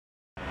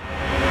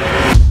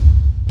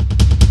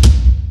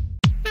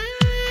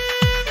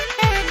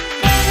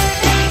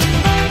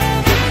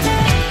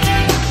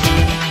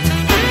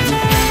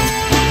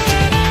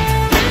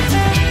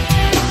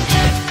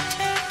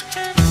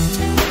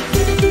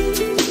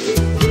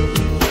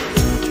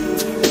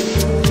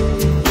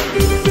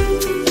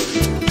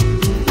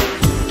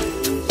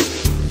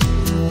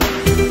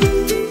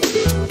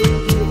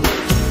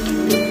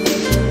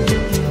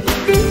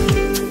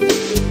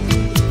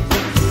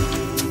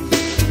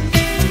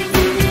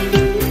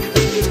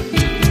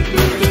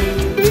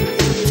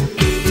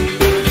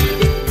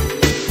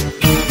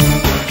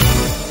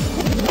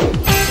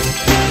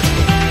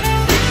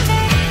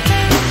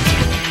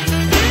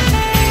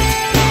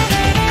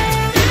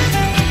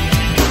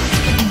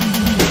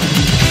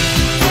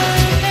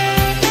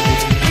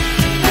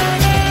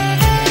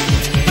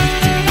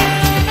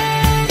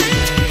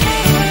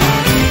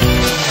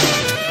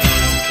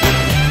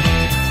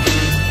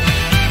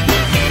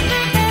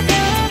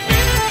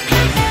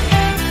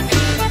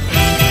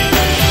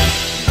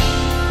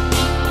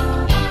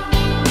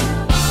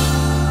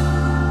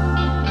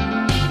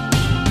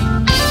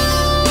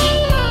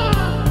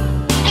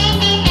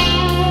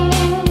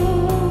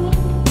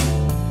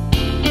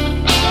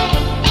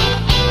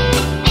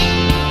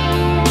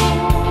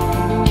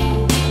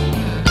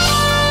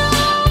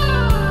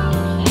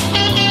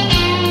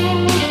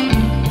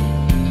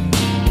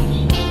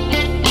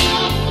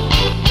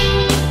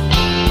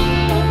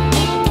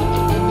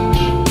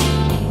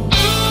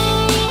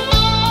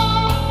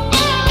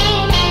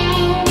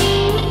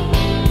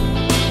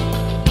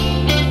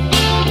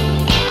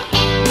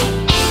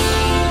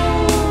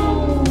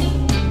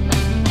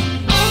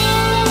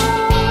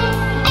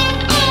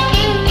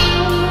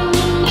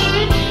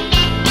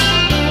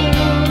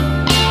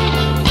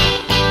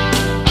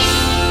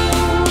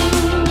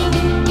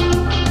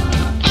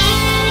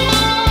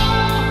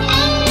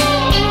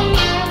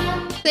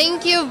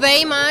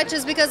much.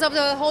 It's because of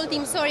the whole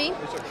team. Sorry,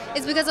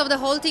 it's because of the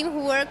whole team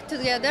who worked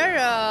together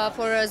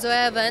for a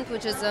Joya event,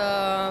 which is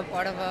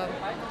part of a.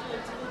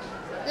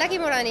 Lucky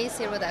Morani is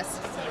here with us.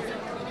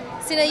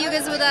 Sina Yuga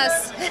is with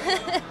us.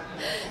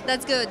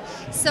 That's good.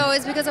 So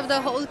it's because of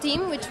the whole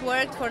team which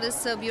worked for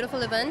this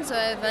beautiful event,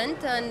 Joya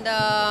event, and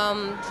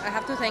I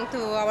have to thank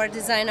to our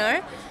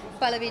designer,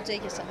 Pallavi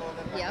Jaikishan,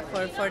 yeah,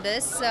 for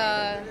this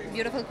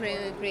beautiful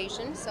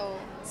creation. So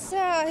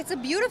it's a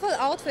beautiful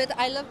outfit.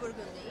 I love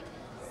burgundy.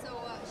 So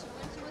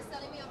when she was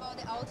telling me about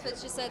the outfit,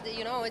 she said,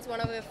 you know, it's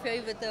one of her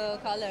favorite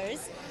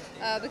colors.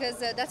 Because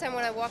that time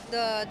when I walked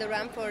the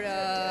ramp for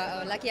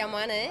Lucky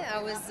Amane, I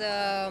was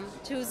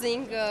choosing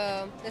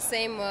the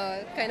same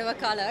kind of a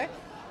color.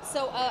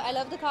 So I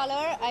love the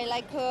color, I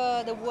like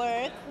the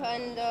work,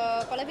 and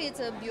Pallavi, it's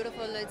a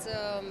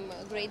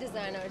great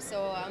designer,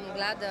 so I'm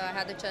glad I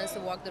had the chance to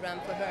walk the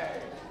ramp for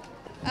her.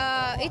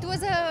 It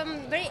was a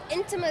very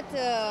intimate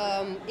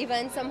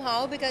event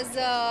somehow, because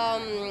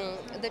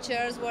the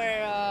chairs were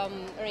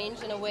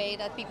arranged in a way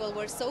that people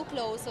were so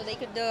close, so they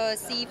could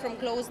see from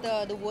close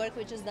the work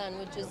which is done,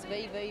 which is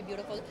very, very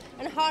beautiful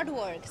and hard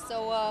work.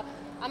 So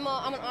I'm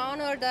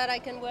honored that I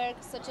can work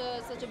such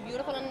a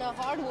beautiful and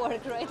hard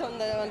work right on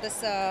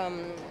this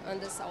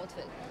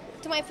outfit.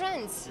 To my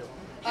friends,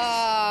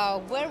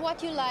 wear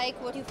what you like,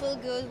 what you feel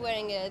good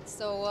wearing it.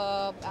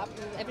 So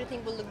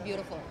everything will look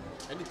beautiful.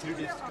 Any 3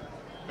 tips?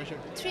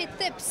 3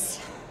 tips.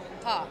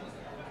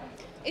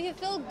 If you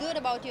feel good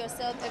about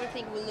yourself,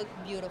 everything will look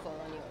beautiful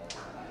on you.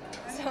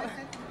 So,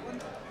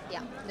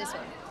 yeah, this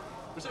one.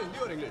 Was it Hindi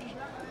or English?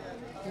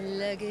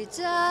 Lag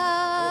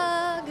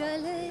ja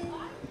gale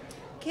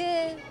ke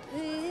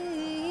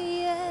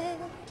piye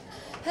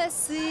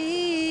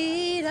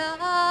hasi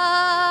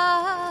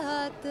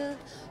raat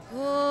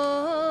ho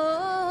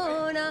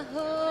na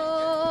ho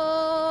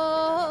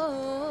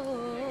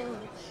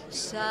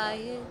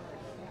shayad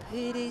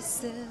phir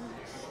is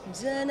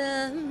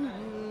janam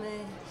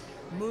mein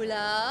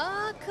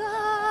mulaqat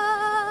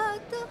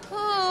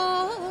ho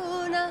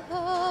na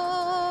ho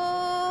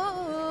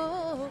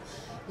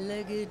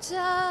lag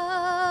ja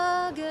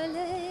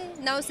gale.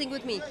 Now sing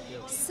with me.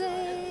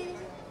 Say,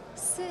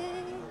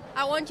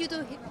 I want you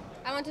to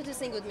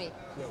sing with me.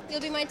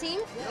 You'll be my team?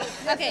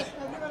 Okay.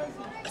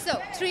 So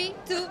 3,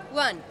 2,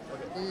 1.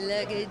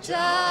 Lag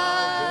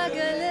ja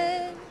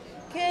gale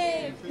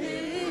ke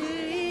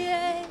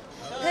piye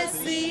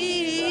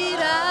hasi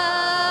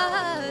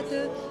raat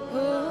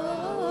ho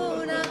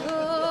na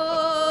ho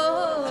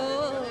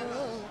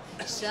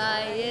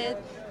shayad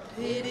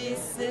phir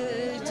is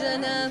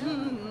janam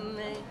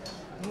mein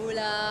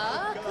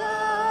mulaqat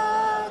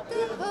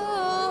ho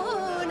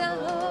na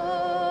ho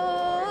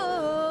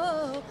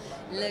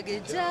lag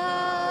ja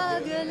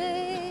gale.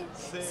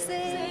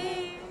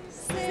 Say